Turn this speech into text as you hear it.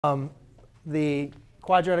The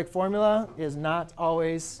quadratic formula is not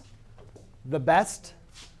always the best.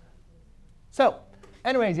 So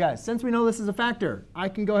anyways, guys, since we know this is a factor, I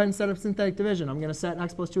can go ahead and set up synthetic division. I'm going to set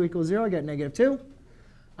x plus 2 equals 0, get -2.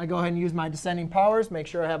 I go ahead and use my descending powers, make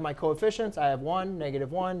sure I have my coefficients. I have 1,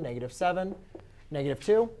 -1, -7,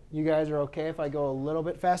 -2. You guys are OK if I go a little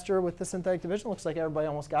bit faster with the synthetic division? Looks like everybody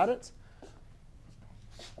almost got it.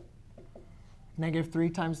 -3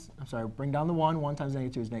 times, I'm sorry, bring down the 1. 1 times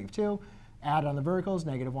 -2 is -2. Add on the verticals.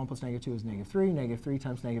 -1 plus -2 is -3. -3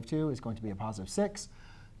 times -2 is going to be a +6.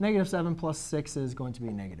 -7 plus 6 is going to be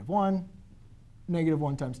 -1.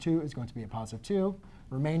 -1 times 2 is going to be a +2.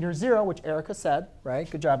 Remainder 0, which Erica said, right?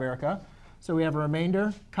 Good job, Erica. So we have a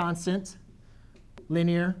remainder, constant,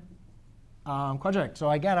 linear, quadratic. So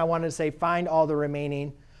again, I wanted to say find all the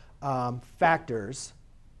remaining factors.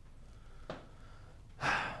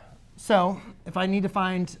 So if I need to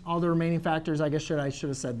find all the remaining factors, I guess I should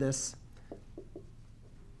have said this.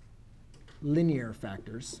 Linear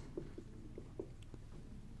factors.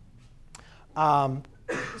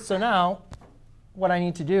 So now what I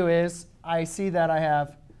need to do is I see that I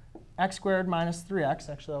have x squared minus 3x.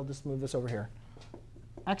 Actually, I'll just move this over here.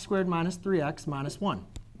 X squared minus 3x minus 1.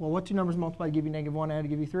 Well, what two numbers multiply to give you -1 and to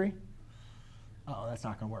give you 3? Uh-oh, that's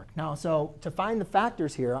not going to work. Now, so to find the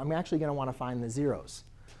factors here, I'm actually going to want to find the zeros.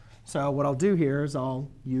 So what I'll do here is I'll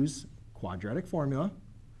use quadratic formula,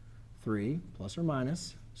 3 plus or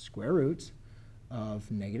minus square root of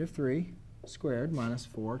 -3 squared minus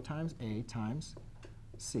 4 times a times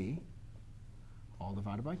c, all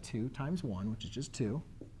divided by 2 times 1, which is just 2.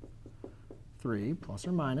 3 plus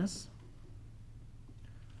or minus,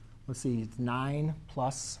 let's see, it's 9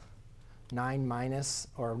 plus 9 minus,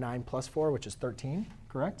 or 9 plus 4, which is 13,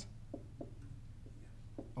 correct?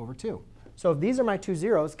 Over 2. So if these are my two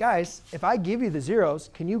zeros, guys, if I give you the zeros,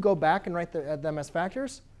 can you go back and write them as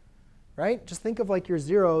factors? Right? Just think of like your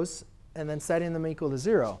zeros and then setting them equal to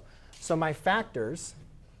 0. So my factors,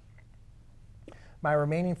 my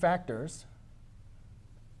remaining factors,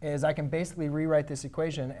 is I can basically rewrite this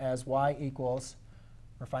equation as y equals,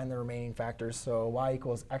 or find the remaining factors. So y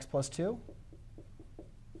equals x plus 2.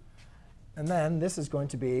 And then this is going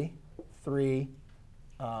to be 3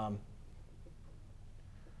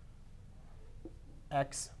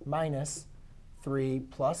 x minus 3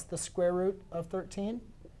 plus the square root of 13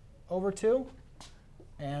 over 2,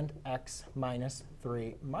 and x minus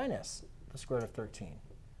 3 minus the square root of 13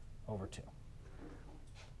 over 2.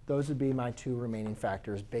 Those would be my two remaining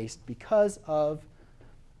factors because of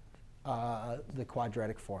the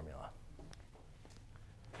quadratic formula.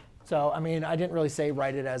 So I mean, I didn't really say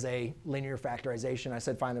write it as a linear factorization. I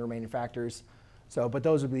said find the remaining factors. So, but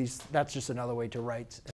those would be, that's just another way to write